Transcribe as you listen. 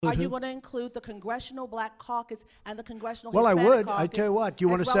Are you going to include the Congressional Black Caucus and the Congressional Well, Hispanic I would. Caucus? I tell you what. Do you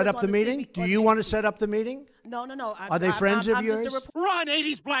want to as set well up as the on meeting? Do you want to set up the meeting? No. Are they friends of I'm just a yours? Run,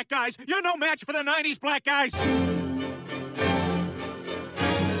 80s black guys! You're no match for the 90s black guys!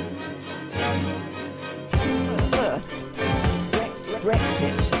 First,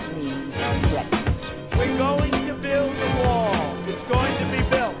 Brexit means Brexit. We're going to build a wall. It's going to be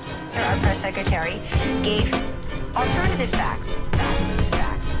built. Our press secretary gave alternative facts.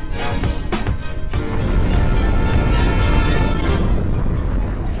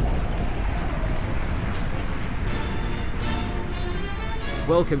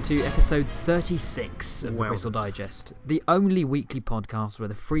 Welcome to episode 36 of the Crystal Digest, the only weekly podcast with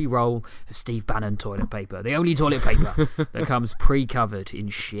a free roll of Steve Bannon toilet paper, the only toilet paper that comes pre-covered in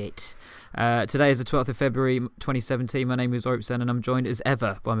shit. Today is the 12th of February 2017. My name is Oropsen and I'm joined as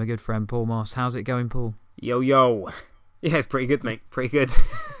ever by my good friend Paul Moss. How's it going, Paul? Yo. Yeah, it's pretty good, mate. Pretty good.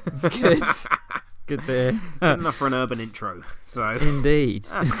 Good. Good to hear. Good enough for an urban intro. So indeed.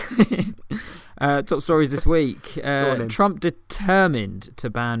 Top stories this week. Trump determined to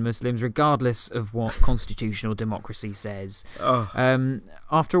ban Muslims regardless of what constitutional democracy says.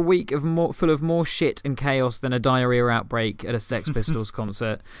 After a week of full of more shit and chaos than a diarrhea outbreak at a Sex Pistols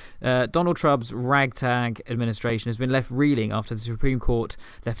concert, Donald Trump's ragtag administration has been left reeling after the Supreme Court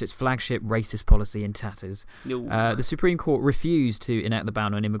left its flagship racist policy in tatters. The Supreme Court refused to enact the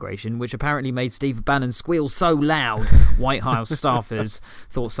ban on immigration, which apparently made Steve Bannon squeal so loud White House staffers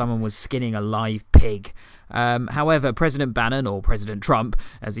thought someone was skinning a live pig. However, President Bannon, or President Trump,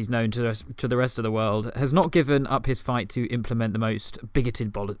 as he's known to the rest of the world, has not given up his fight to implement the most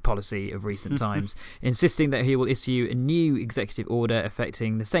bigoted policy of recent times, insisting that he will issue a new executive order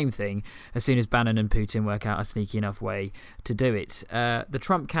affecting the same thing as soon as Bannon and Putin work out a sneaky enough way to do it. The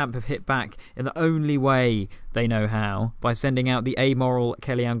Trump camp have hit back in the only way they know how, by sending out the amoral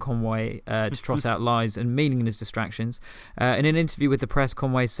Kellyanne Conway to trot out lies and meaningless distractions. In an interview with the press,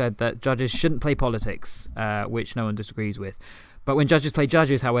 Conway said that judges shouldn't play politics, which no one disagrees with. But when judges play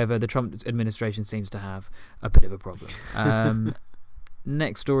judges, however, the Trump administration seems to have a bit of a problem.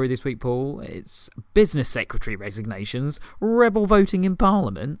 Next story this week, Paul, it's business secretary resignations, rebel voting in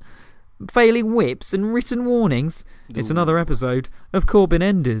Parliament, failing whips and written warnings. It's another episode of Corbyn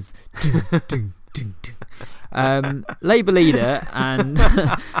Enders. Labour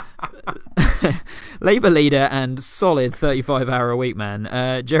leader and solid 35-hour-a-week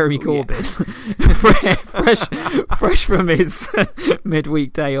man, Jeremy Corbyn, fresh from his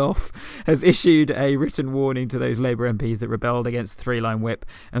midweek day off, has issued a written warning to those Labour MPs that rebelled against the three-line whip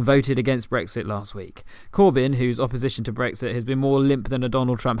and voted against Brexit last week. Corbyn, whose opposition to Brexit has been more limp than a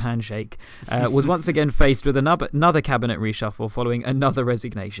Donald Trump handshake, was once again faced with another cabinet reshuffle following another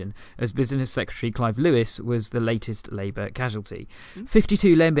resignation, as Business Secretary Clive Lewis was the latest Labour casualty.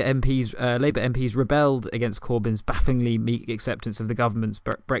 52 Labour MPs rebelled against Corbyn's bafflingly meek acceptance of the government's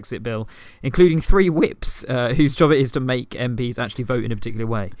Brexit bill, including 3 whips, whose job it is to make MPs actually vote in a particular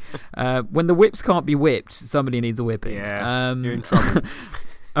way. When the whips can't be whipped, somebody needs a whipping. Yeah, you're in trouble.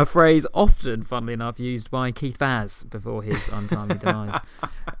 A phrase often, funnily enough, used by Keith Vaz before his untimely demise.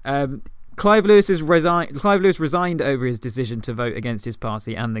 Clive Lewis resigned over his decision to vote against his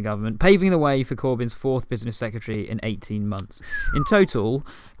party and the government, paving the way for Corbyn's 4th business secretary in 18 months. In total,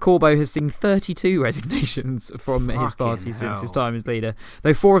 Corbo has seen 32 resignations from his party since his time as leader,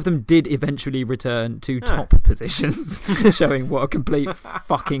 though 4 of them did eventually return to top positions, showing what a complete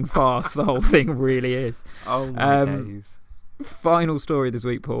fucking farce the whole thing really is. Oh my days. Final story this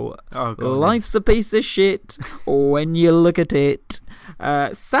week, Paul. Life's a piece of shit when you look at it.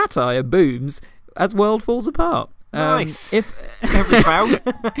 Satire booms as world falls apart. Nice. Every crowd.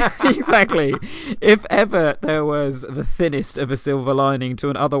 Exactly. If ever there was the thinnest of a silver lining to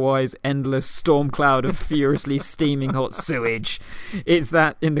an otherwise endless storm cloud of furiously steaming hot sewage, it's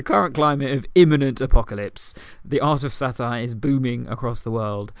that in the current climate of imminent apocalypse, the art of satire is booming across the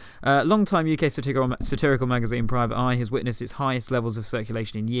world. Long-time UK satirical magazine Private Eye has witnessed its highest levels of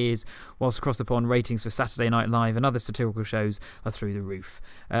circulation in years, whilst across the pond ratings for Saturday Night Live and other satirical shows are through the roof.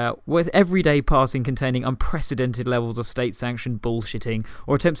 With every day passing containing unprecedented levels of state-sanctioned bullshitting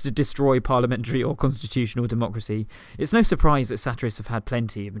or attempts to destroy parliamentary or constitutional democracy, it's no surprise that satirists have had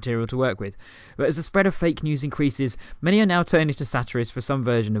plenty of material to work with. But as the spread of fake news increases, many are now turning to satirists for some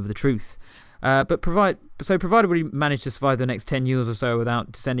version of the truth. Provided we manage to survive the next 10 years or so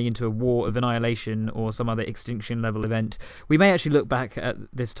without descending into a war of annihilation or some other extinction level event, we may actually look back at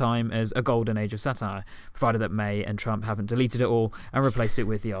this time as a golden age of satire, provided that May and Trump haven't deleted it all and replaced it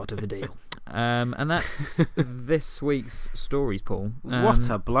with the art of the deal. And that's this week's stories, Paul.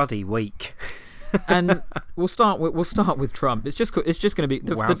 What a bloody week. And we'll start with Trump. It's just going to be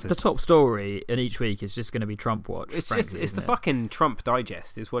the top story in each week is just going to be Trump watch. It's the fucking Trump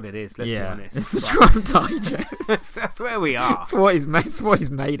digest, is what it is. Let's be honest. It's the Trump digest. That's where we are. That's what he's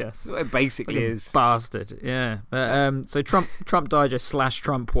made us. That's what it basically is. Bastard. Yeah. So Trump digest /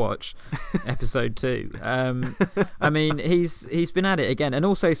 Trump watch, episode 2. I mean, he's been at it again, and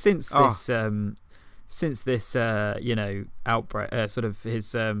also since this outbreak, sort of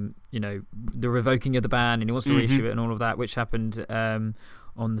his the revoking of the ban, and he wants to reissue it and all of that, which happened on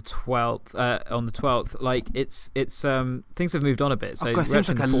the 12th. Like it's things have moved on a bit. So it seems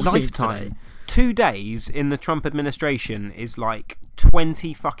like a lifetime. Today. 2 days in the Trump administration is like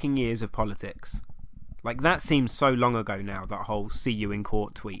 20 fucking years of politics. Like, that seems so long ago now, that whole "see you in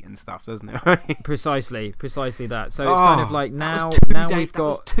court" tweet and stuff, doesn't it? Precisely that. So it's kind of like now we've got... That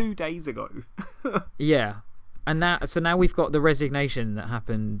was 2 days ago. Yeah. And now we've got the resignation that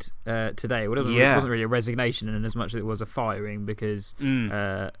happened today. Well, it wasn't really a resignation in as much as it was a firing, because...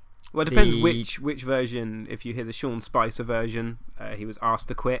 well, it depends which version. If you hear the Sean Spicer version, he was asked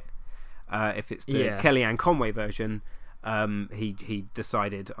to quit. If it's the Kellyanne Conway version... he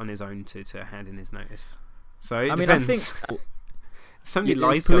decided on his own to hand in his notice. So it depends. I think so many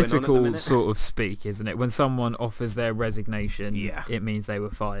lies going on at the political minute. sort of speak, isn't it? When someone offers their resignation, it means they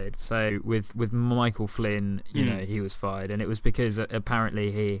were fired. So with Michael Flynn, he was fired, and it was because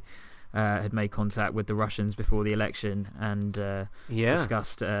apparently he had made contact with the Russians before the election and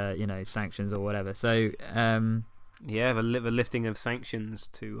discussed sanctions or whatever. So the lifting of sanctions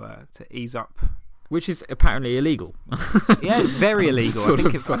to ease up. Which is apparently illegal. Yeah, very illegal.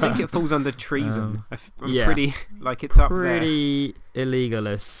 I think it falls under treason. I'm pretty it's up there. Pretty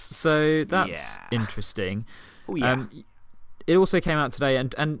illegalist. So that's interesting. Oh yeah. It also came out today,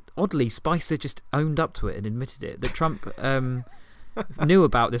 and oddly, Spicer just owned up to it and admitted it, that Trump knew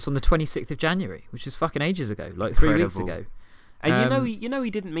about this on the 26th of January, which is fucking ages ago, like 3 weeks ago. And he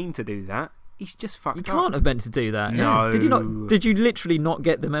didn't mean to do that. He's just fucked up. You can't have meant to do that. No. Yeah. Did you literally not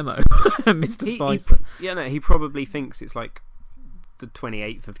get the memo, Mr. Spicer? He probably thinks it's like the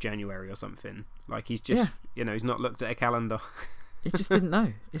 28th of January or something. Like he's just, he's not looked at a calendar. He just didn't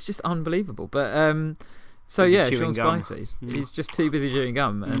know. It's just unbelievable. But Sean Spicer, he's just too busy chewing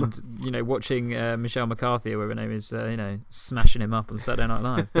gum and watching Michelle McCarthy or whatever her name is, smashing him up on Saturday Night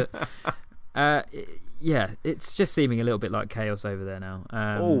Live. But it's just seeming a little bit like chaos over there now.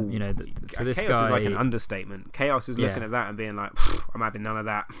 So this chaos guy is like an understatement. Chaos is looking at that and being like, I'm having none of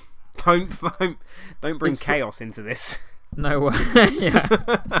that. Don't bring chaos into this. No way.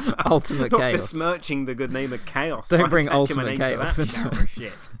 Ultimate Not chaos. Besmirching the good name of chaos. Don't bring ultimate chaos into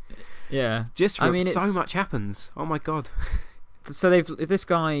shit. Yeah. Just so much happens. Oh my god. So this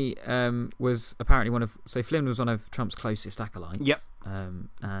guy was apparently Flynn was one of Trump's closest acolytes. Yep.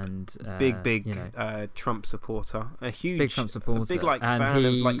 Big Trump supporter. A huge big Trump supporter. A big fan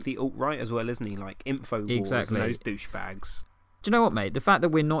of the alt-right as well, isn't he? Like Infowars and those douchebags. Do you know what, mate? The fact that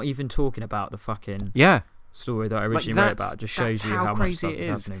we're not even talking about the fucking story that I originally wrote about just shows you how much stuff is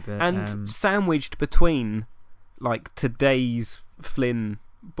happening. But, and sandwiched between like today's Flynn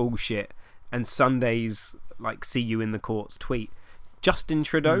bullshit and Sunday's like "see you in the courts" tweet, Justin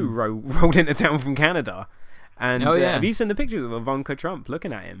Trudeau rolled into town from Canada. And have you seen the pictures of Ivanka Trump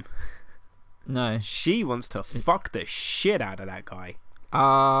looking at him? No. She wants to fuck the shit out of that guy.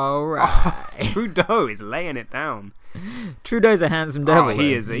 All right. Trudeau is laying it down. Trudeau's a handsome devil.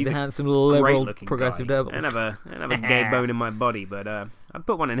 He is. He's a handsome, liberal, progressive guy. devil. I have a gay bone in my body, but I'd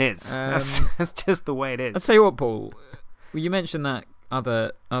put one in his. That's just the way it is. I'll tell you what, Paul. Well, you mentioned that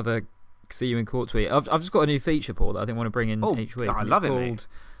other "see you in court" tweet. I've just got a new feature, Paul, that I think I want to bring in each week. I love it, mate. Called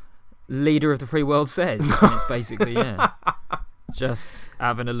Leader of the Free World Says. And it's basically, just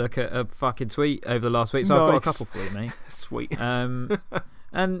having a look at a fucking tweet over the last week. So I've got a couple for you, mate. Sweet. And,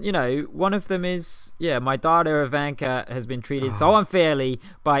 one of them is, my daughter Ivanka has been treated so unfairly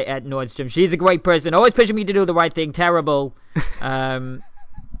by Ed Nordstrom. She's a great person, always pushing me to do the right thing. Terrible.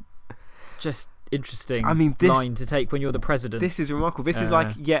 Just interesting line to take when you're the president. This is remarkable. This is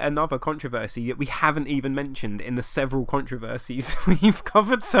like yet another controversy that we haven't even mentioned in the several controversies we've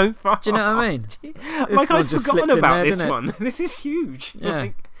covered so far. Do you know what I mean? I've forgotten about this one. This is huge.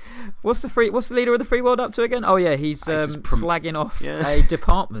 Yeah. What's the leader of the free world up to again? Oh yeah, he's slagging off a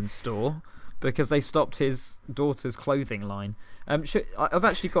department store because they stopped his daughter's clothing line. I've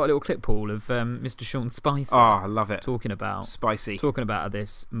actually got a little clip, Paul, of Mr. Sean Spicer. Oh, I love it. Talking about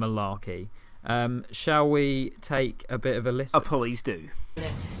this malarkey. Shall we take a bit of a listen? Please do.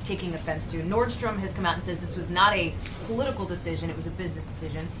 Taking offense to. Nordstrom has come out and says this was not a political decision, it was a business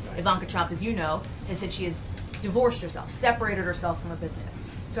decision. Right. Ivanka Trump, as you know, has said she has divorced herself, separated herself from a business.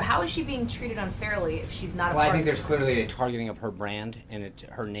 So how is she being treated unfairly if she's not a Well, part I think of there's the business? clearly a targeting of her brand and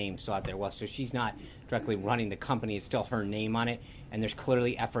her name still out there. Well, so she's not directly running the company; it's still her name on it, and there's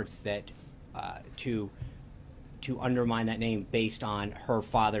clearly efforts that to undermine that name based on her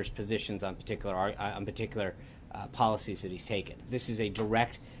father's positions on particular policies that he's taken. This is a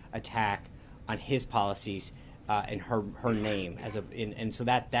direct attack on his policies and her name and so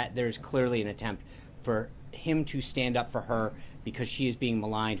that there's clearly an attempt for him to stand up for her because she is being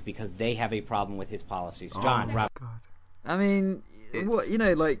maligned because they have a problem with his policies. John, Rob. I mean, what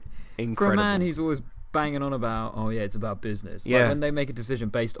like incredible. for a man who's always banging on about, it's about business. Yeah. Like, when they make a decision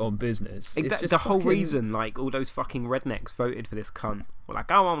based on business, it's just the whole fucking... reason, like, all those fucking rednecks voted for this cunt. Well,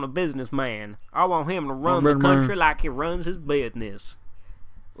 like, I want a businessman. I want him to run the country like he runs his business.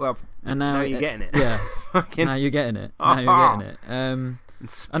 Well, and now you're getting it. Yeah. Now you're getting it. Now you're getting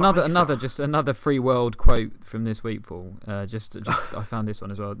it. Another free world quote from this week, Paul. Just I found this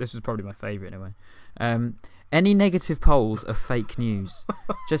one as well. This was probably my favourite anyway. Any negative polls are fake news,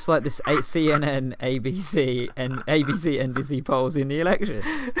 just like this CNN, ABC, and NBC polls in the election.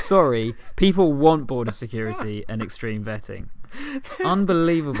 Sorry, people want border security and extreme vetting.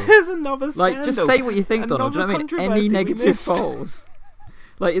 Unbelievable. There's another scandal. Just say what you think, Donald. Do you know what I mean? Any negative polls.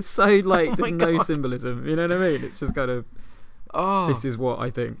 It's so there's no symbolism. You know what I mean? It's just kind of. This is what I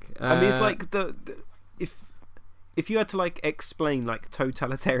think. I mean, it's like if you had to explain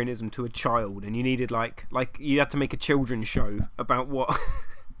totalitarianism to a child, and you needed like you had to make a children's show about what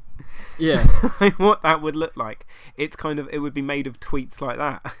what that would look like. It's it would be made of tweets like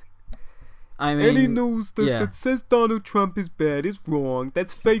that. I mean, any news that says Donald Trump is bad is wrong.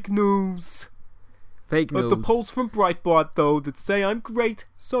 That's fake news. Fake news. But the polls from Breitbart though that say I'm great,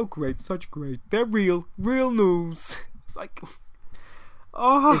 so great, such great, they're real news. It's like,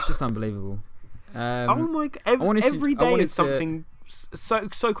 it's just unbelievable. Oh my god! Every day is something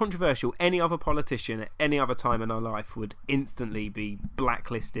so controversial. Any other politician at any other time in our life would instantly be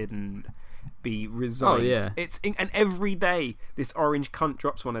blacklisted and be resigned. Oh yeah. And every day this orange cunt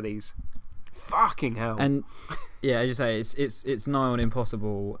drops one of these. Fucking hell. And as you say, it's nigh on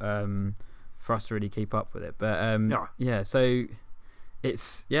impossible for us to really keep up with it. But so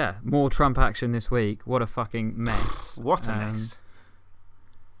it's more Trump action this week. What a fucking mess! What a mess.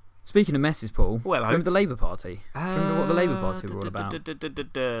 Speaking of messes, Paul, well, remember the Labour Party? Remember what the Labour Party were all about?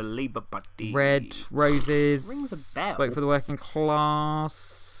 Labour Party. Red roses. Rings a bell. Spoke for the working class.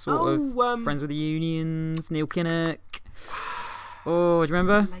 Sort of friends with the unions. Neil Kinnock. Oh, do you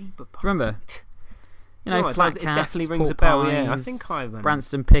remember? Labour Party. Do you remember? Flat caps. It definitely rings a pork bell. pies, Yeah, I think I've.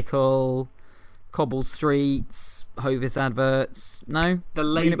 Branston Pickle. Cobbled streets, Hovis adverts. No? The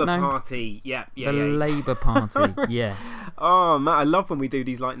Labour Party. Yeah. The Labour Party, yeah. Oh, man, I love when we do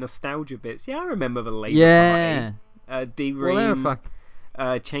these nostalgia bits. Yeah, I remember the Labour Party. D-Ream.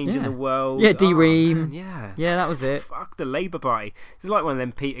 Changing the World. Yeah, D-Ream. Yeah. Yeah, that was it. Fuck the Labour Party. This is like one of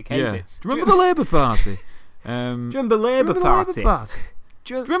them Peter Kay bits. Do you remember the Labour Party? Do you remember the Labour Party?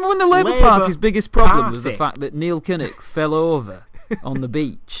 Do you remember when the Labour Party's biggest problem was the fact that Neil Kinnock fell over on the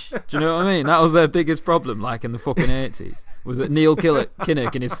beach? Do you know what I mean? That was their biggest problem, in the fucking 80s, was that Neil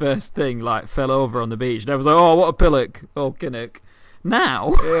Kinnock in his first thing fell over on the beach, and everyone was like, oh, what a pillock, oh Kinnock.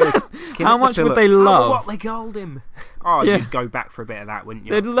 Now, how much would they love? Oh, what they called him. Oh, you'd go back for a bit of that, wouldn't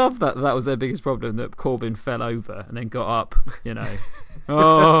you? They'd love that. That was their biggest problem, that Corbyn fell over and then got up.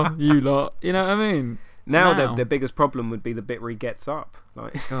 Oh, you lot. You know what I mean? Now their biggest problem would be the bit where he gets up.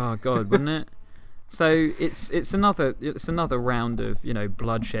 Oh God, wouldn't it? So it's another round of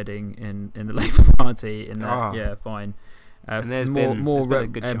bloodshedding in the Labour Party. Fine. And there's more been a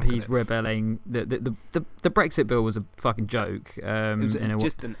good MPs rebelling. The Brexit bill was a fucking joke. It was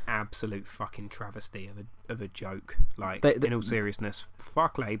just an absolute fucking travesty of a joke. In all seriousness,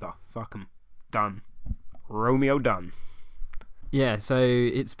 fuck Labour, fuck 'em, done. Romeo done. Yeah, so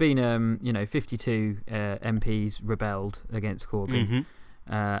it's been 52 MPs rebelled against Corbyn. Mm-hmm.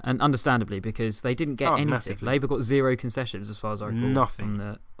 And understandably, because they didn't get anything. Massively. Labour got 0 concessions, as far as I recall.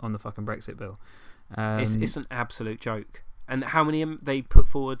 Nothing on the fucking Brexit bill. It's an absolute joke. And how many they put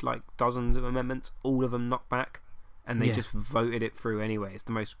forward? Dozens of amendments, all of them knocked back, and they just voted it through anyway. It's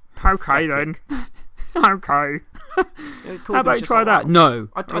the most okay then. Okay. How about you try that? No,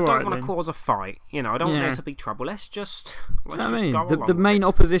 I don't want to cause a fight. I don't want there to be trouble. Let's just go along. The main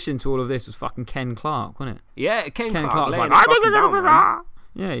opposition to all of this was fucking Ken Clark, wasn't it? Yeah, Ken Clark was laying like, it fucking down, man.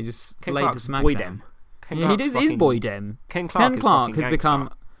 Yeah, he just Ken laid Clark's the smack boy down. Dem. Yeah, he is boy dem. Ken Clark has become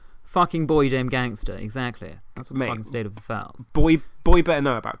fucking boy dem gangster. Exactly. That's what the fucking state of affairs. Boy better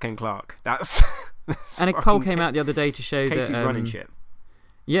know about Ken Clark. That's and a poll came out the other day to show Casey's that running shit.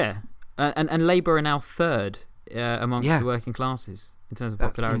 Yeah, and Labour are now third amongst the working classes in terms of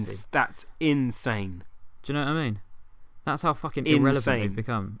popularity. That's insane. Do you know what I mean? That's how fucking irrelevant they've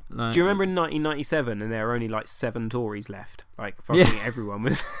become. Like, do you remember in 1997 and there were only like 7 Tories left? Like fucking everyone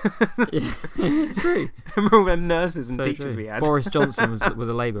was. It's true. Remember all them nurses and teachers we had? Boris Johnson was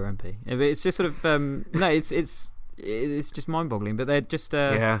a Labour MP. It's just sort of no, it's just mind-boggling. But they're just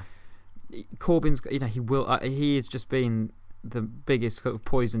Corbyn's. He has just been the biggest sort of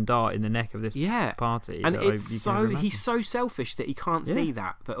poison dart in the neck of this party. And he's so selfish that he can't see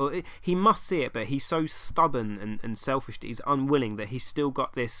that. But he must see it, but he's so stubborn and selfish that he's unwilling, that he's still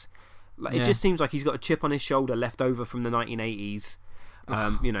got this. Like, it just seems like he's got a chip on his shoulder left over from the 1980s.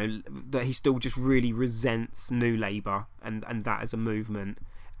 That he still just really resents New Labour and that as a movement.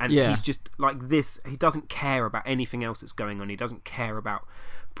 And he's just like this. He doesn't care about anything else that's going on. He doesn't care about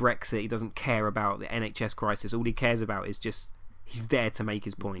Brexit. He doesn't care about the NHS crisis. All he cares about is just he's there to make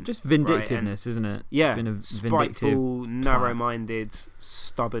his point. Just vindictiveness, isn't it? Yeah, spiteful, narrow-minded,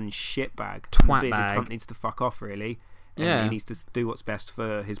 stubborn shitbag. The cunt needs to fuck off, really. And he needs to do what's best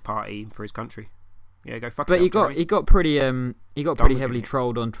for his party, for his country. Yeah, go fuck yourself. But he got pretty heavily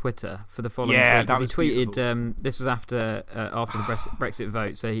trolled on Twitter for the following tweet, because he tweeted this was after the Brexit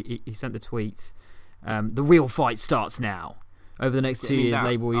vote, so he sent the tweet, the real fight starts now. Over the next 2 years,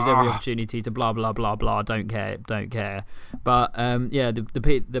 Labour will use every opportunity to blah blah blah blah. Don't care. But the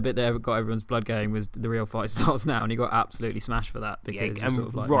bit that got everyone's blood going was the real fight starts now, and he got absolutely smashed for that because and sort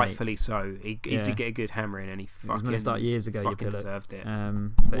of like, rightfully so. He did get a good hammering, and he fucking was start years ago. Fucking deserved it.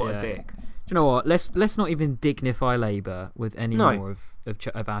 What a dick. Do you know what? Let's not even dignify Labour with any more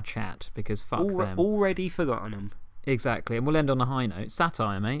of our chat, because fuck them. Already forgotten them. Exactly, and we'll end on a high note.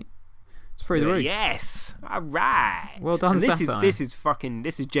 Satire, mate. It's through the roof. Yes. All right. Well done, Satire. This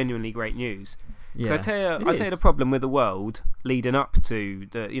is genuinely great news. Because I tell you the problem with the world leading up to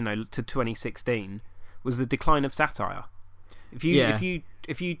to 2016 was the decline of satire. If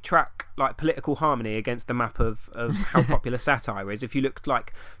you track like political harmony against the map of how popular satire is, if you looked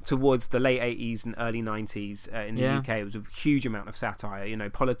like towards the late 80s and early 90s in the UK, it was a huge amount of satire.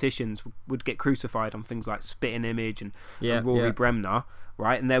 Politicians would get crucified on things like Spitting Image and Rory Bremner,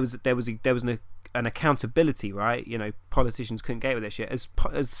 right? And there was an accountability, right? Politicians couldn't get away with that shit. As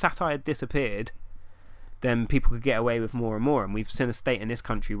satire disappeared, then people could get away with more and more. And we've seen a state in this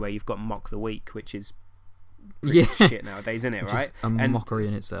country where you've got Mock the Week, which is shit nowadays, isn't it? Right? A mockery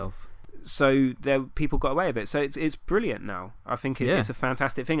in itself. So people got away with it. So it's brilliant now. I think it's a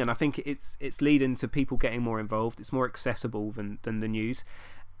fantastic thing, and I think it's leading to people getting more involved. It's more accessible than the news.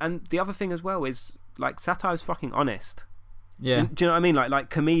 And the other thing as well is like satire is fucking honest. Yeah. Do you know what I mean?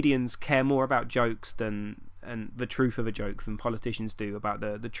 Like comedians care more about jokes and the truth of a joke than politicians do about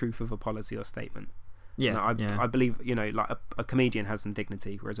the truth of a policy or statement. Yeah. I believe like a comedian has some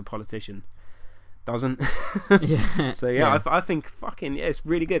dignity, whereas a politician doesn't. So I think fucking it's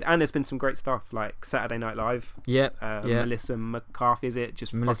really good, and there's been some great stuff like Saturday Night Live. Melissa McCarthy, is it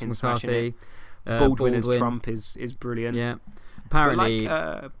just Melissa fucking McCarthy, smashing it? Baldwin as Trump is brilliant. Yeah, apparently.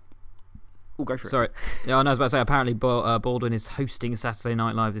 We'll go for Sorry, I was about to say. Apparently, Baldwin is hosting Saturday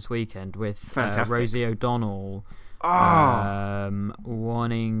Night Live this weekend with Rosie O'Donnell.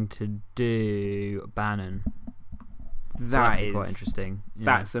 Wanting to do Bannon. That is quite interesting.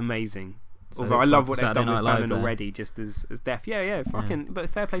 That's amazing. So although I love what they've done with Bannon already, just as Def. But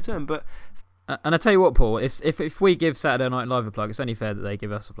fair play to him. But and I tell you what, Paul, if we give Saturday Night Live a plug, it's only fair that they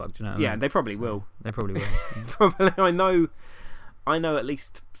give us a plug. Do you know what I mean? They probably will. They probably will. Probably. I know at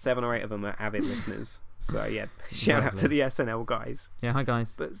least 7 or 8 of them are avid listeners. So shout out to the SNL guys. Yeah, hi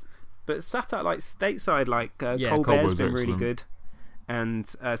guys. But satire, like stateside, like Colbert's been really good. And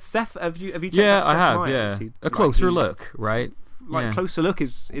Seth, have you checked out Seth I have. Meyers, a closer look, right? Closer look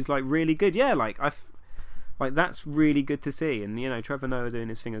is like really good. Yeah, like that's really good to see. And Trevor Noah doing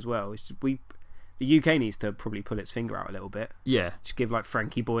his thing as well. It's just, the UK needs to probably pull its finger out a little bit. Yeah, just give like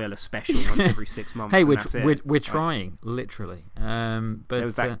Frankie Boyle a special once every 6 months. Hey, we're trying literally. But there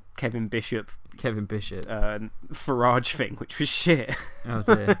was that Kevin Bishop Farage thing, which was shit. Oh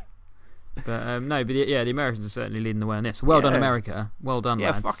dear. But the Americans are certainly leading the way on this. Well done, America. Well done,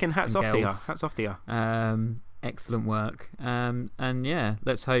 lads. Yeah, fucking hats off to you. Hats off to you. Excellent work. And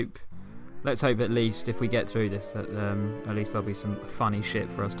let's hope at least if we get through this that at least there'll be some funny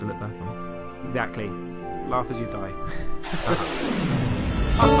shit for us to look back on. Exactly. Laugh as you die.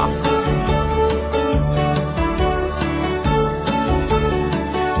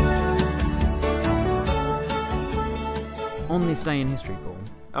 On this day in history, Paul.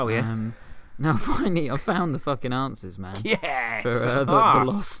 Oh yeah. Now finally, I found the fucking answers, man. Yes. For the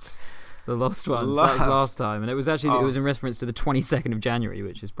lost ones. That was last time, and it was actually it was in reference to the 22nd of January,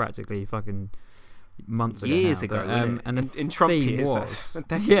 which is practically fucking months ago. Years now, ago, but, wasn't it? and the in Trump theme years. was A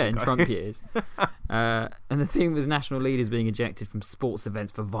decade in ago. Trump years. And the theme was national leaders being ejected from sports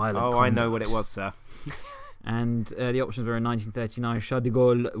events for violent conduct. I know what it was, sir. And the options were in 1939, Charles de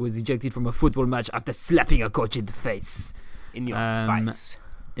Gaulle was ejected from a football match after slapping a coach in the face. In your face.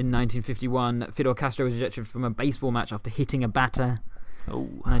 In 1951, Fidel Castro was ejected from a baseball match after hitting a batter. Oh.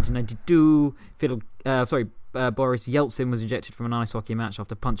 1992, Boris Yeltsin was ejected from an ice hockey match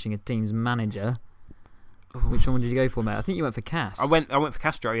after punching a team's manager. Ooh. Which one did you go for, mate? I think you went for Cast. I went for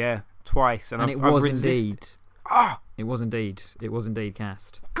Castro, yeah, twice, and I've indeed. Ah, it was indeed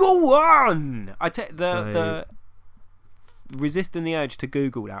Cast. Go on! I take the resisting the urge to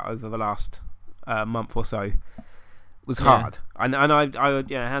Google that over the last month or so was hard, and I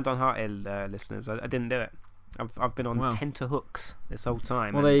hand on heart here, listeners, I didn't do it. I've been on tenterhooks this whole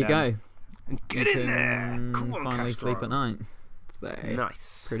time. Well, there you go. Get in there! Come on, finally Castro. Sleep at night. So,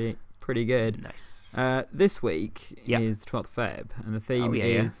 nice. Pretty good. Nice. This week is the 12th Feb, and the theme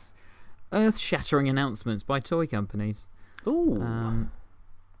is earth-shattering announcements by toy companies. Ooh.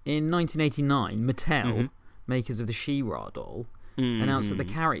 In 1989, Mattel, makers of the She-Ra doll, announced that the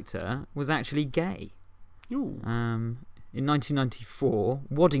character was actually gay. Ooh. In 1994,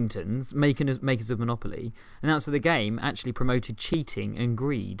 Waddingtons, makers of Monopoly, announced that the game actually promoted cheating and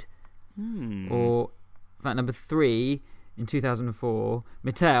greed. Or, fact number 3, in 2004,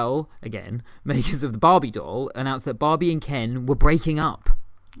 Mattel, again, makers of the Barbie doll, announced that Barbie and Ken were breaking up.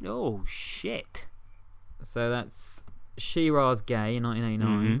 Oh, shit. So that's She-Ra's gay in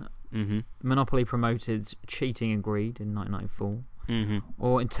 1989. Monopoly promoted cheating and greed in 1994.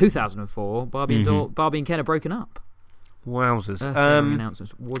 Or in 2004, Barbie and Ken are broken up. Wowzers.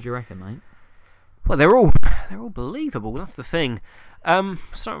 Announcements. What do you reckon, mate? Well, they're all believable. That's the thing.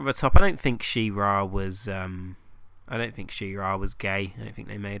 Starting with the top, I don't think She-Ra was gay. I don't think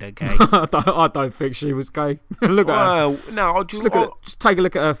they made her gay. I don't think she was gay. Look at her. No, just take a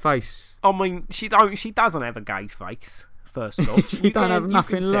look at her face. I mean, she doesn't have a gay face. First off, she don't have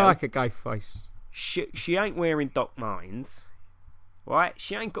nothing like a gay face. She ain't wearing Doc Martens, right?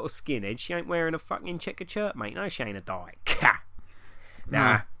 She ain't got a skinhead. She ain't wearing a fucking checkered shirt, mate. No, she ain't a dyke.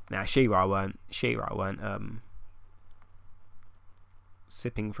 Nah, She-Ra weren't.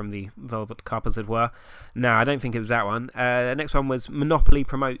 Sipping from the velvet cup, as it were. No, I don't think it was that one. The next one was Monopoly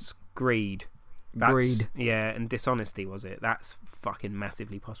promotes greed. Greed. Yeah, and dishonesty, was it? That's fucking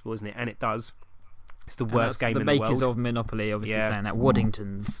massively possible, isn't it? And it does. It's the worst game in the world. The makers of Monopoly obviously saying that.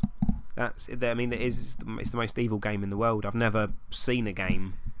 Waddingtons. It's the most evil game in the world. I've never seen a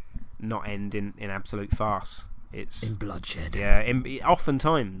game not end in absolute farce. It's in bloodshed. Yeah,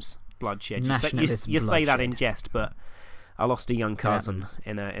 oftentimes bloodshed. You say that in jest, but I lost a young cousin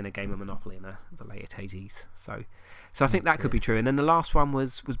in a game of Monopoly in the late 80s. So I think that could be true. And then the last one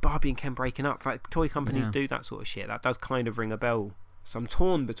was Barbie and Ken breaking up. Like, toy companies do that sort of shit. That does kind of ring a bell. So I'm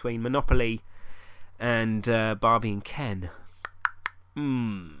torn between Monopoly and Barbie and Ken.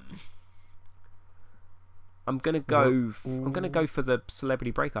 I'm gonna go for the celebrity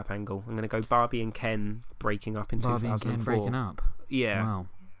breakup angle. I'm gonna go Barbie and Ken breaking up in 2004. Barbie and Ken breaking up. Yeah. Wow.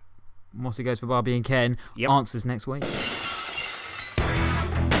 Mossy goes for Barbie and Ken. Yep. Answers next week.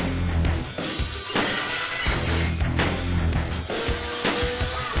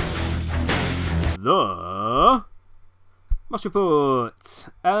 The Moss Report.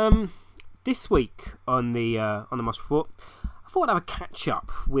 This week on the Moss Report, I thought I'd have a catch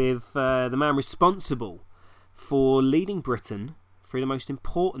up with the man responsible for leading Britain through the most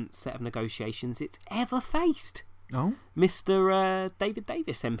important set of negotiations it's ever faced. Oh, Mr. David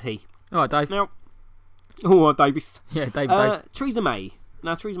Davis, MP. All right, Dave. Now, Davis. Yeah, Dave. Theresa May.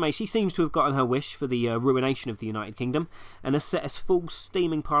 Now, Theresa May, she seems to have gotten her wish for the ruination of the United Kingdom and has set us full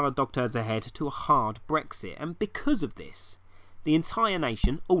steaming pile of dog turds ahead to a hard Brexit. And because of this, the entire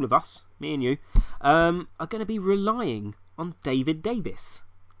nation, all of us, me and you, are going to be relying on David Davis.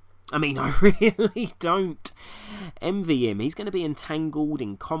 I mean, I really don't envy him. He's going to be entangled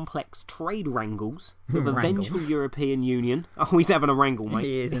in complex trade wrangles with a vengeful European Union. Oh, he's having a wrangle, mate.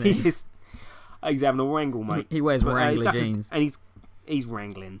 He is, isn't he? He's having a wrangle, mate. He wears Wrangler jeans. And he's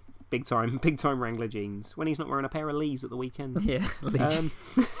wrangling. Big time Wrangler jeans. When he's not wearing a pair of Lees at the weekend. Yeah, Lee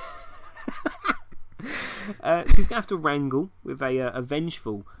so he's going to have to wrangle with a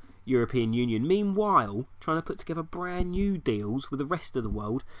vengeful European Union, meanwhile trying to put together brand new deals with the rest of the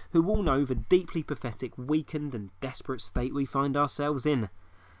world, who all know the deeply pathetic, weakened and desperate state we find ourselves in.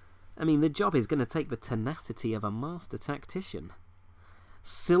 I mean, the job is going to take the tenacity of a master tactician,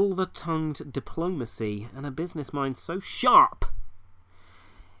 silver-tongued diplomacy, and a business mind so sharp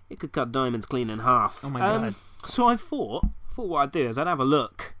it could cut diamonds clean in half. Oh my God. So I thought what I'd do is I'd have a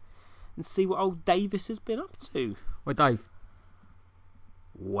look and see what old Davis has been up to. Well, Dave.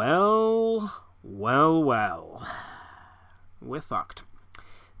 Well. We're fucked.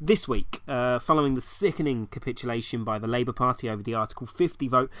 This week, following the sickening capitulation by the Labour Party over the Article 50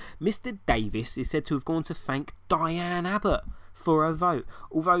 vote, Mr Davis is said to have gone to thank Diane Abbott for her vote.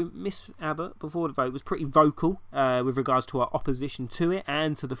 Although Miss Abbott, before the vote, was pretty vocal with regards to her opposition to it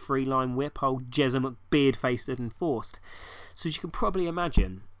and to the three-line whip old Jezza McBeard-faced had enforced. So as you can probably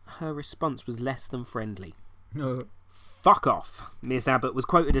imagine, her response was less than friendly. No. Fuck off, Miss Abbott was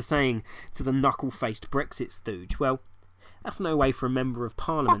quoted as saying to the knuckle-faced Brexit stooge. Well, that's no way for a Member of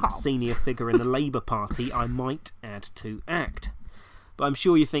Parliament, a senior figure in the Labour Party, I might add, to act. But I'm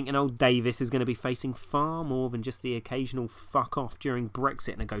sure you're thinking old Davis is going to be facing far more than just the occasional fuck off during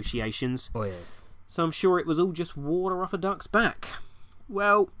Brexit negotiations. Oh, yes. So I'm sure it was all just water off a duck's back.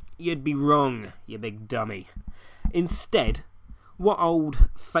 Well, you'd be wrong, you big dummy. Instead, what old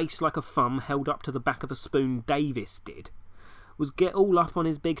face like a thumb held up to the back of a spoon Davis did was get all up on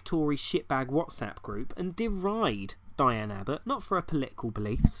his big Tory shitbag WhatsApp group and deride Diane Abbott, not for her political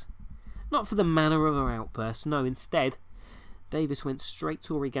beliefs, not for the manner of her outburst. No, instead, Davis went straight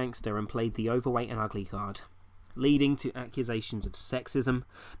Tory gangster and played the overweight and ugly card, leading to accusations of sexism,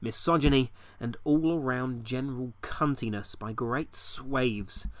 misogyny, and all-around general cuntiness by great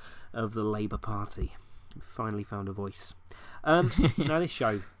swathes of the Labour Party. Finally found a voice. Now this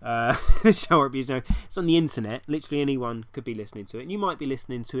show, it's on the internet. Literally anyone could be listening to it, and you might be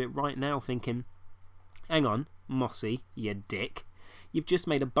listening to it right now thinking, hang on, Mossy, you dick. You've just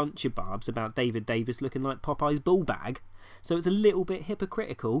made a bunch of barbs about David Davis looking like Popeye's ball bag, so it's a little bit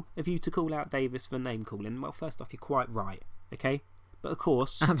hypocritical of you to call out Davis for name calling. Well, first off, you're quite right, okay? But of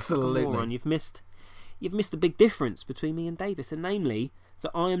course, absolutely, moron, you've missed the big difference between me and Davis, and namely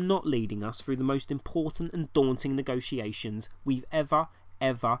that I am not leading us through the most important and daunting negotiations we've ever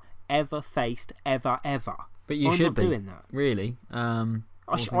faced, ever. But you I'm should not be doing that, really. I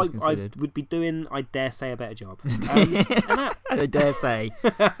would be doing, I dare say, a better job. I dare say.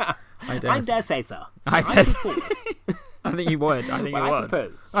 I dare say so. I think you would. I think you would.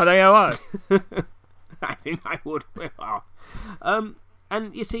 Propose. I think I would. I think I would.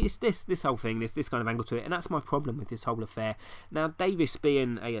 And you see, it's this whole thing, this kind of angle to it, and that's my problem with this whole affair. Now, Davis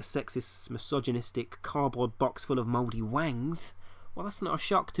being a sexist, misogynistic cardboard box full of mouldy wangs, well, that's not a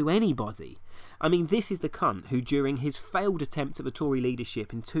shock to anybody. I mean, this is the cunt who, during his failed attempt at the Tory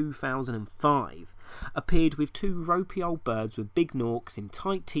leadership in 2005, appeared with two ropey old birds with big norks in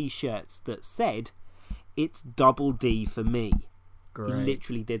tight t-shirts that said, "It's double D for me." Great. He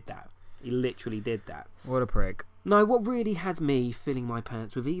literally did that. What a prick. No, what really has me filling my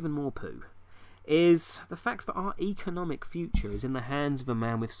pants with even more poo is the fact that our economic future is in the hands of a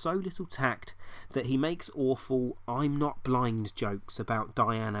man with so little tact that he makes awful "I'm not blind" jokes about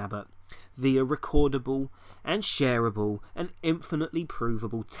Diane Abbott via recordable and shareable and infinitely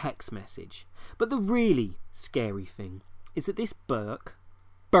provable text message. But the really scary thing is that this Burke,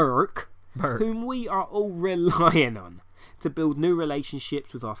 whom we are all relying on to build new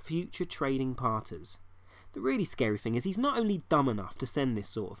relationships with our future trading partners, the really scary thing is he's not only dumb enough to send this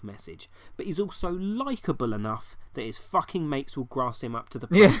sort of message, but he's also likeable enough that his fucking mates will grass him up to the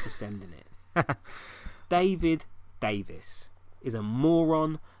press for sending it. David Davis is a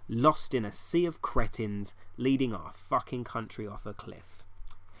moron lost in a sea of cretins leading our fucking country off a cliff.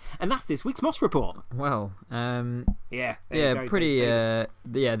 And that's this week's Moss Report. Well, yeah, pretty.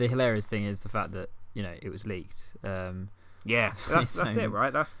 The hilarious thing is the fact that it was leaked. Yeah, that's it,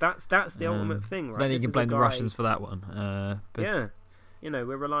 right? That's the ultimate thing, right? Then you can blame the Russians for that one. But yeah,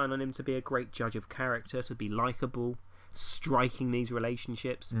 we're relying on him to be a great judge of character, to be likeable, striking these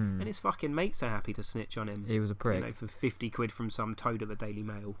relationships, and his fucking mates are happy to snitch on him. He was a prick. For 50 quid from some toad of the Daily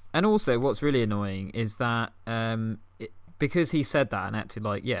Mail. And also, what's really annoying is that because he said that and acted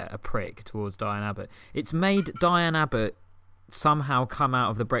like a prick towards Diane Abbott, it's made Diane Abbott somehow come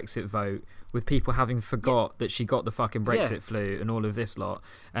out of the Brexit vote with people having forgot that she got the fucking Brexit flu and all of this lot,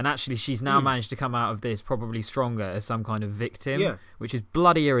 and actually she's now managed to come out of this probably stronger as some kind of victim, which is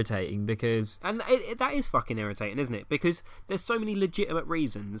bloody irritating because... And that is fucking irritating, isn't it? Because there's so many legitimate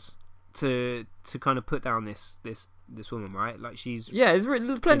reasons to kind of put down this woman, right? Like she's... Yeah,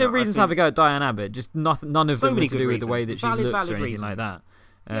 there's plenty of reasons to have a go at Diane Abbott, just none of them are to do with the way that she looks or anything like that.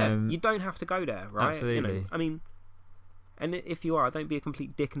 You don't have to go there, right? Absolutely. I mean... And if you are, don't be a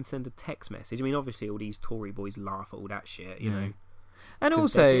complete dick and send a text message. I mean, obviously, all these Tory boys laugh at all that shit, you know. And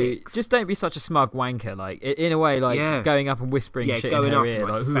also, just don't be such a smug wanker. Like, in a way, like going up and whispering shit in her ear.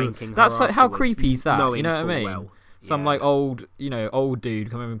 Like, thanking that's her like, how creepy is that? You know what I mean? Well. some like old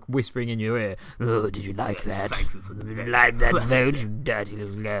dude coming whispering in your ear. Oh, did you like that? Did you like that vote, you dirty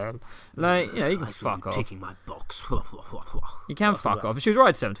little girl? Like, you can fuck off. Taking my box. You can fuck off. She was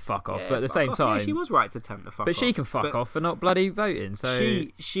right to tell him to fuck off, but at the same time, she was right to tell him to fuck off. But she can fuck off for not bloody voting. So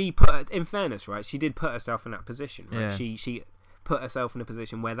she put, in fairness, right? She did put herself in that position. Right? Yeah. She put herself in a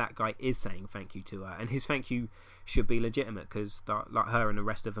position where that guy is saying thank you to her, and his thank you should be legitimate because like her and the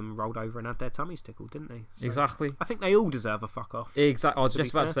rest of them rolled over and had their tummies tickled, didn't they? So exactly. I think they all deserve a fuck off. Exactly. I was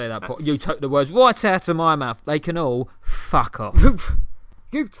just about to say that. You took the words right out of my mouth. They can all fuck off.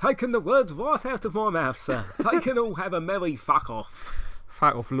 You've taken the words right out of my mouth, sir. They can all have a merry fuck off.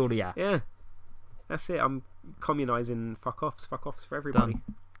 Fuck off, Luria. Yeah. That's it. I'm communising fuck offs for everybody.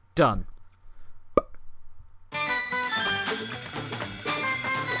 Done.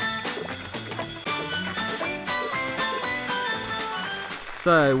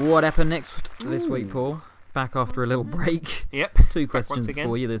 So, what happened next this week, Paul? Back after a little break. Yep. 2 questions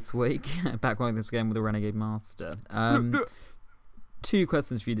for you this week. Back once again with the Renegade Master. 2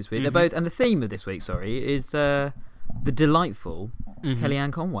 questions for you this week. They're both, and the theme of this week, is the delightful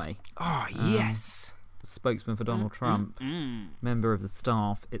Kellyanne Conway. Oh, yes. Spokesman for Donald Trump, member of the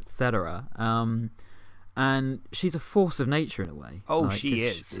staff, etc. And she's a force of nature in a way. Oh, she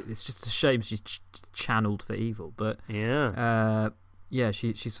is. It's just a shame she's channeled for evil, but yeah,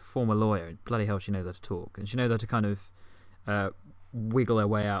 she's a former lawyer, and bloody hell, she knows how to talk, and she knows how to kind of wiggle her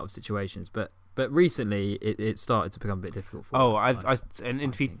way out of situations. But recently, it started to become a bit difficult for her. Oh, I've an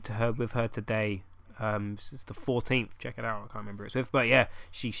interview with her today. This is the 14th. Check it out. I can't remember it's with, but yeah,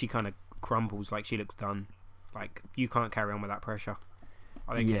 she kind of crumbles. Like, she looks done. Like, you can't carry on with that pressure.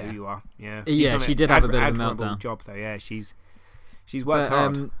 I don't care who you are. Yeah, she did have a bit of a meltdown. Job though. Yeah, she's worked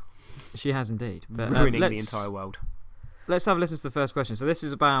hard. She has indeed. But ruining the entire world. Let's have a listen to the first question. So this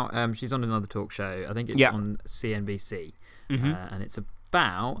is about she's on another talk show. I think it's on CNBC, and it's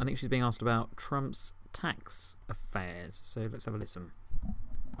about, I think she's being asked about Trump's tax affairs. So let's have a listen.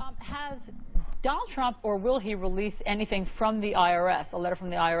 Has Donald Trump, or will he release anything from the IRS, a letter from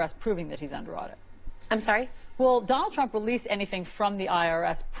the IRS proving that he's under audit? I'm sorry? Will Donald Trump release anything from the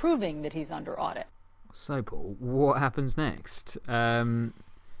IRS proving that he's under audit? So, Paul, what happens next?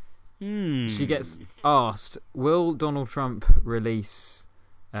 She gets asked, will Donald Trump release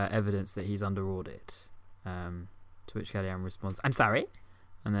evidence that he's under audit? To which Kellyanne responds, I'm sorry?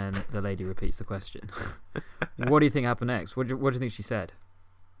 And then the lady repeats the question. What do you think happened next? What do you think she said?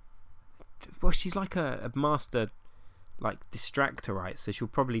 Well, she's like a master distractor, right? So she'll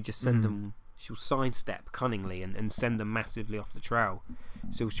probably just send them, she'll sidestep cunningly and send them massively off the trail.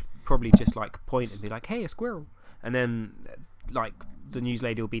 So she'll probably just point and be like, hey, a squirrel. And then the news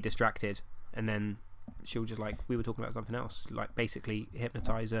lady will be distracted, and then she'll just we were talking about something else, basically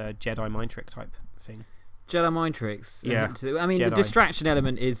hypnotise a Jedi mind trick type thing. Jedi mind tricks. Yeah. I mean, Jedi. The distraction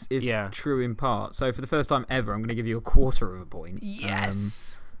element is true in part. So for the first time ever, I'm going to give you a quarter of a point.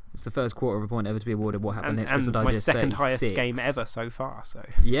 Yes. It's the first quarter of a point ever to be awarded. What happened next? And my second highest game ever so far. So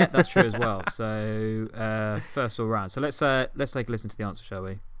yeah, that's true as well. So first all round. So let's take a listen to the answer, shall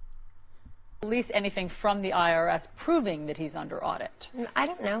we? Release anything from the IRS proving that he's under audit? I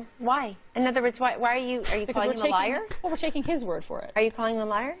don't know. Why? In other words, why are you calling him a liar? Well, we're taking his word for it. Are you calling him a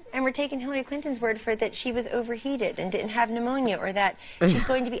liar? And we're taking Hillary Clinton's word for that she was overheated and didn't have pneumonia, or that she's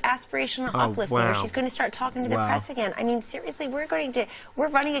going to be aspirational uplifting, or she's going to start talking to the press again. I mean, seriously, we're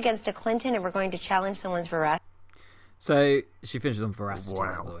running against a Clinton, and we're going to challenge someone's veracity. So she finishes on veracity,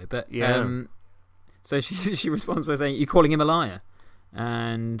 by the way. But so she responds by saying, "You're calling him a liar."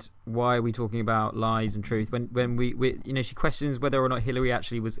 And why are we talking about lies and truth when we she questions whether or not Hillary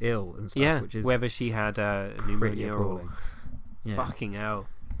actually was ill and stuff, which is whether she had pneumonia or fucking hell.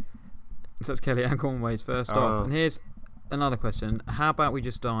 So that's Kellyanne Conway's first off. And here's another question. How about we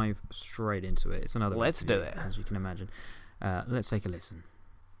just dive straight into it? It's another Let's do it. As you can imagine. Let's take a listen.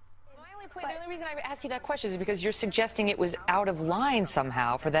 The only reason I ask you that question is because you're suggesting it was out of line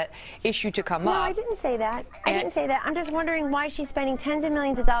somehow for that issue to come up. No, I didn't say that. I didn't say that. I'm just wondering why she's spending tens of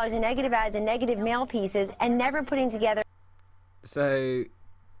millions of dollars in negative ads and negative mail pieces and never putting together. So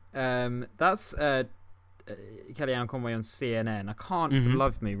that's Kellyanne Conway on CNN. I can't for the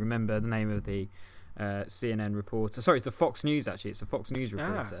life of me remember the name of the CNN reporter. Sorry, it's the Fox News, actually. It's the Fox News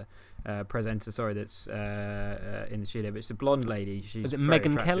reporter, presenter, that's in the studio. But it's a blonde lady. Is it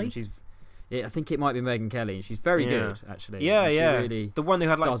Megyn Kelly? I think it might be Megyn Kelly, and she's very good, actually. Yeah, Really the one who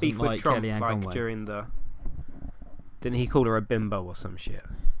had beef with Trump Conway. during the... Didn't he call her a bimbo or some shit?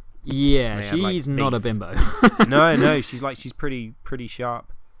 Yeah, she's not a bimbo. No, she's pretty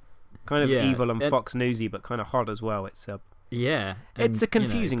sharp. Kind of evil and Fox Newsy, but kind of hot as well. It's it's a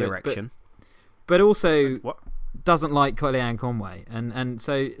confusing erection. But also, what? doesn't like Kellyanne Conway, and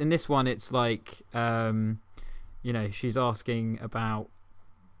so in this one it's like she's asking about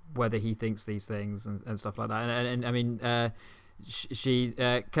whether he thinks these things and stuff like that, and I mean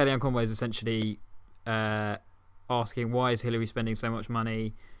Kellyanne Conway is essentially asking why is Hillary spending so much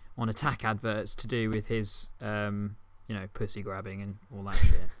money on attack adverts to do with his pussy grabbing and all that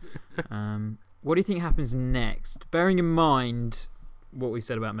shit. What do you think happens next, bearing in mind what we've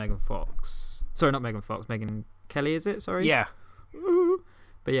said about Megan Fox? Sorry, not Megan Fox, Megyn Kelly, is it? Sorry? Yeah.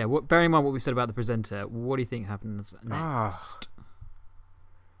 But yeah, bearing in mind what we've said about the presenter, what do you think happens next?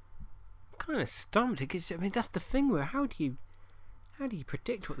 I'm kind of stumped, because I mean that's the thing where how do you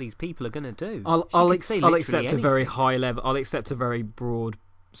predict what these people are going to do? I'll accept a very high level. I'll accept a very broad,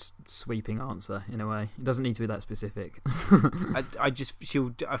 sweeping answer in a way. It doesn't need to be that specific. I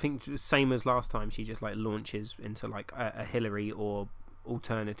think same as last time. She just like launches into like a Hillary or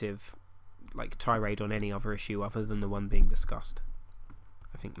alternative like tirade on any other issue other than the one being discussed.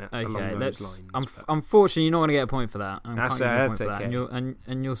 I think that along those lines. Unfortunately, you're not going to get a point for that. That's okay.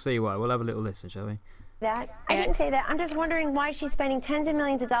 And you'll see why. We'll have a little listen, shall we? I didn't say that. I'm just wondering why she's spending tens of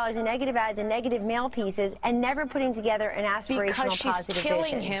millions of dollars in negative ads and negative mail pieces and never putting together an aspirational because she's positive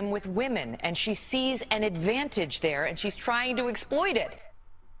killing vision. him with women, and she sees an advantage there, and she's trying to exploit it.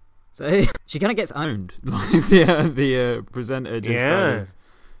 So she kind of gets owned. Like the presenter just kind of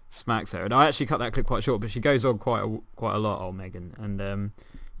smacks her. And I actually cut that clip quite short, but she goes on quite a lot, old Megan, and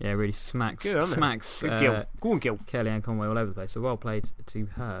really smacks Kellyanne Conway all over the place. So well played to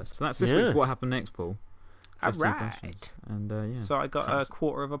her. So that's this week's What Happened Next, Paul. All right. And so I got a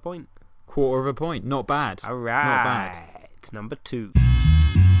quarter of a point. Quarter of a point. Not bad. All right. Not bad. Number 2.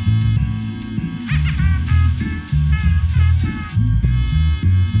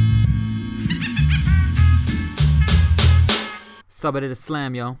 Somebody to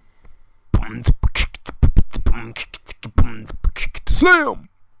slam, y'all. Slam!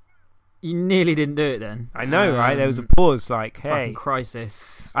 You nearly didn't do it then. I know, right? There was a pause, like, hey. Fucking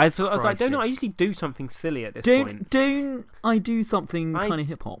crisis. I was like, don't know, I usually do something silly at this point. Don't I do something kind of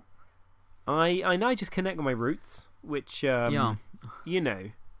hip hop? I know I just connect with my roots, which, which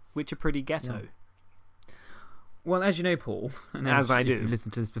are pretty ghetto. Yeah. Well, as you know, Paul, and as I do. If you've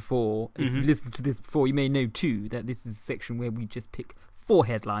listened to this before, you may know too that this is a section where we just pick 4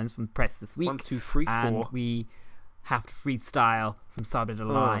 headlines from the press this week. 1, 2, 3, 4. And we have to freestyle some subtitle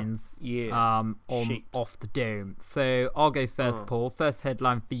lines off the dome. So I'll go first, Paul. First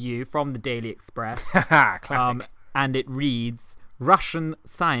headline for you from the Daily Express. Classic. And it reads, Russian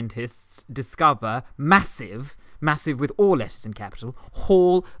scientists discover massive with all letters in capital,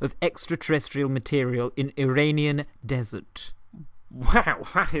 haul of extraterrestrial material in Iranian desert. Wow,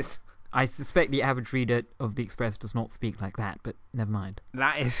 that is... I suspect the average reader of the Express does not speak like that, but never mind.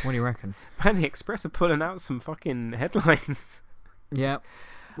 That is... What do you reckon? Man, the Express are pulling out some fucking headlines. Yeah.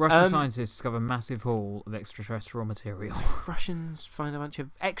 Russian scientists discover massive haul of extraterrestrial material. Russians find a bunch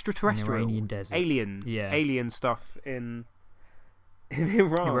of extraterrestrial... In Iranian desert. Alien stuff in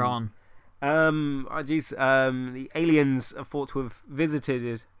Iran. The aliens are thought to have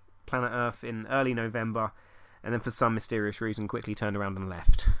visited planet Earth in early November, and then for some mysterious reason quickly turned around and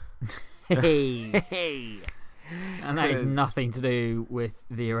left. Hey. And that is nothing to do with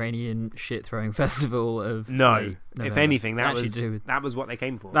the Iranian shit-throwing festival of No. If anything, that was what they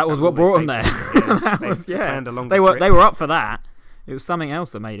came for. That was what brought them there. They were up for that. It was something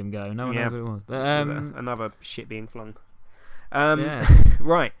else that made him go. No one knows what it was. But, another shit being flung. Yeah.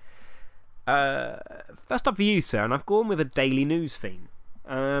 Right. First up for you, sir, and I've gone with a daily news theme,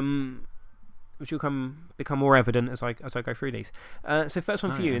 which will become more evident as I go through these. So first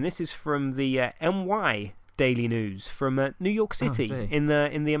one for you, and this is from the NY Daily News from New York City in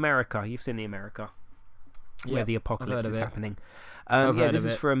the America. You've seen the America, where the apocalypse is happening. This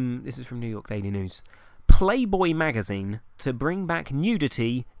is from New York Daily News. Playboy magazine to bring back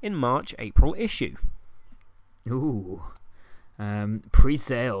nudity in March-April issue. Ooh.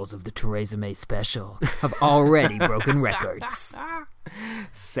 Pre-sales of the Theresa May special have already broken records.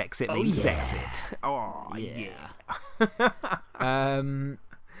 Sex it, sex it. Oh, yeah.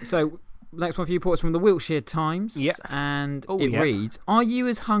 So, next one for you, Paul, is from the Wiltshire Times. Yeah. And it reads, Are you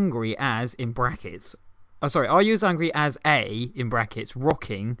as hungry as, in brackets... are you as hungry as a, in brackets,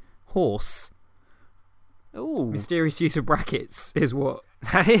 rocking horse? Ooh. Mysterious use of brackets is what...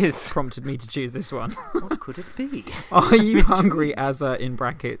 That is prompted me to choose this one. What could it be? Are you hungry as a, in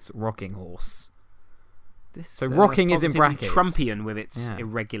brackets, rocking horse? So rocking is in brackets. Trumpian with its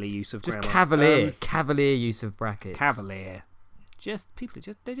irregular use of just grammar. Cavalier use of brackets. Cavalier.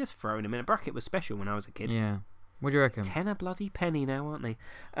 They're just throwing them in. A bracket was special when I was a kid. Yeah. What do you reckon? 10 a bloody penny now, aren't they?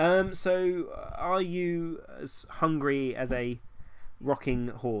 So, are you as hungry as a rocking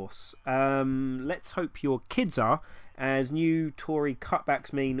horse? Let's hope your kids are, as new Tory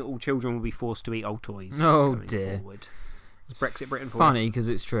cutbacks mean all children will be forced to eat old toys. Oh dear. Forward. It's Brexit Britain for funny because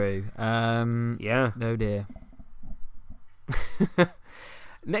it's true. Yeah. Oh dear.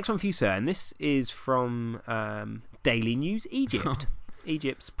 Next one for you, sir, and this is from Daily News Egypt.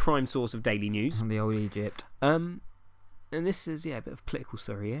 Egypt's prime source of daily news. The old Egypt. And this is, a bit of a political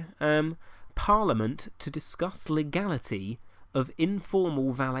story here. Parliament to discuss legality of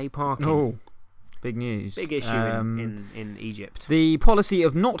informal valet parking. Oh, big news. Big issue in Egypt. The policy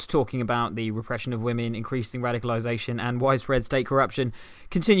of not talking about the repression of women, increasing radicalisation and widespread state corruption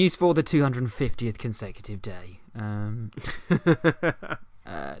continues for the 250th consecutive day.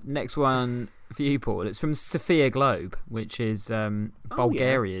 Next one for you, Paul. It's from Sophia Globe, which is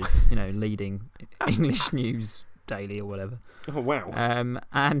Bulgaria's leading English news daily or whatever. Oh, wow.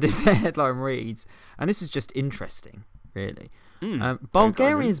 And the headline reads, and this is just interesting, really.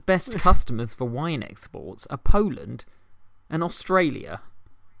 Bulgaria's best customers for wine exports are Poland and Australia.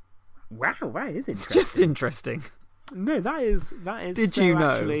 Wow, that is interesting. It's just interesting. No, that is. Did so you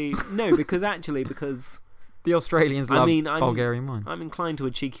know? Actually, no, because the Australians love Bulgarian wine. I'm inclined to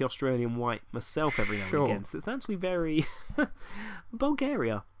a cheeky Australian white myself every now and again. So it's actually very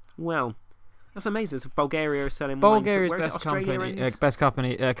Bulgaria. Well, that's amazing. So Bulgaria is selling wine. Bulgaria's best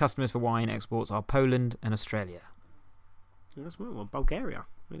customers for wine exports are Poland and Australia. That's well, Bulgaria.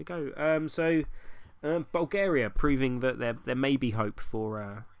 Way to go. So Bulgaria proving that there may be hope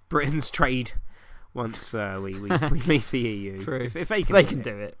for Britain's trade once we leave the EU. True. If they can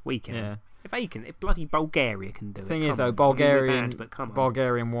do it, we can. Yeah. If bloody Bulgaria can do it. Thing is, though,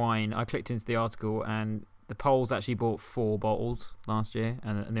 Bulgarian wine, I clicked into the article and the Poles actually bought 4 bottles last year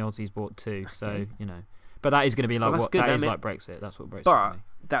and the Aussies bought 2. Okay. So, But that is going to be like like Brexit. That's what Brexit But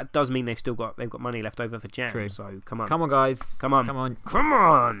that does mean they've got money left over for jam. True. So come on. Come on, guys. Come on.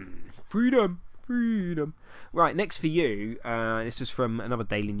 Freedom. Right, next for you, this is from another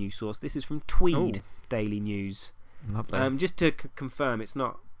daily news source. This is from Tweed Daily News. Lovely. Just to confirm, it's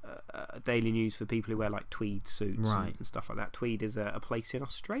not daily news for people who wear like tweed suits and stuff like that. Tweed is a place in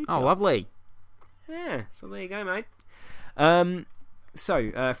Australia. Oh, lovely. Yeah, so there you go, mate.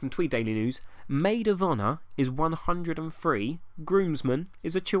 So, from Tweed Daily News, Maid of Honour is 103, groomsman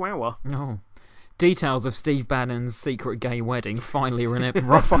is a chihuahua. Oh. Details of Steve Bannon's secret gay wedding finally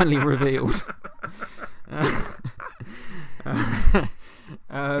revealed.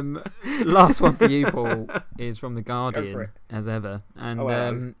 Last one for you, Paul, is from The Guardian, as ever.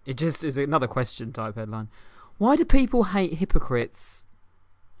 And it just is another question type headline. Why do people hate hypocrites?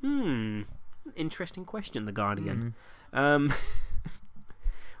 Interesting question, The Guardian.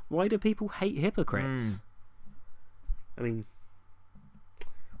 Why do people hate hypocrites? I mean,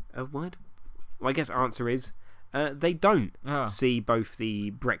 why? Well, I guess answer is they don't see both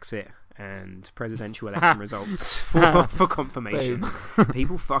the Brexit and presidential election results for confirmation.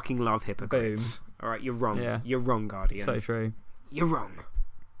 People fucking love hypocrites. All right, you're wrong. Yeah. You're wrong, Guardian. So true. You're wrong.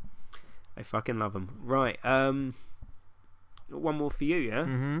 I fucking love them. Right. One more for you, yeah?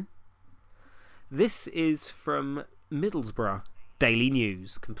 Mm-hmm. This is from Middlesbrough Daily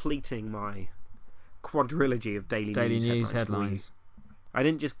News, completing my quadrilogy of daily news headlines. I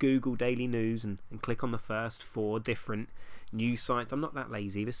didn't just Google Daily News and click on the first 4 different news sites. I'm not that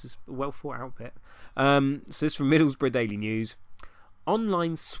lazy. This is a well thought out bit. So this is from Middlesbrough Daily News.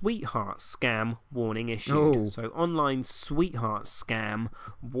 Online sweetheart scam warning issued. So online sweetheart scam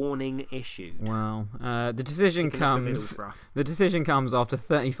warning issued. Wow. The decision comes after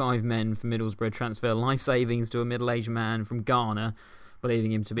 35 men from Middlesbrough transfer life savings to a middle-aged man from Ghana,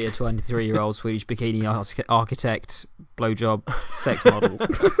 believing him to be a 23-year-old Swedish bikini architect, blowjob, sex model.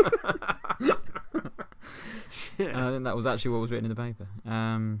 I think that was actually what was written in the paper.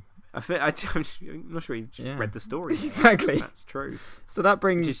 I'm not sure you read the story. Exactly. That's true. So that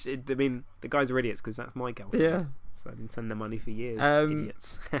brings... I mean, the guys are idiots because that's my girlfriend. Yeah. So I didn't send them money for years.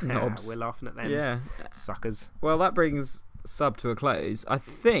 Idiots. We're laughing at them. Yeah. Suckers. Well, that brings sub to a close. I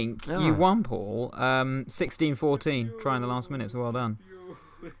think you won, Paul. 16-14, trying the last minute, so well done.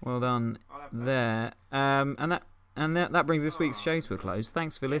 Well done there. And that brings this week's show to a close.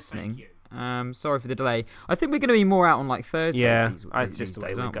 Thanks for listening. Sorry for the delay. I think we're going to be more out on like Thursdays. Yeah, it's just the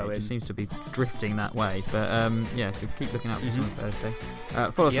way we go. It just seems to be drifting that way. But so keep looking out for us on Thursday.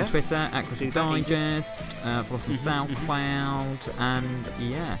 Follow us on Twitter at Crystal Digest. Follow us on SoundCloud. And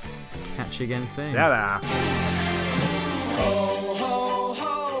catch you again soon. Ta-da.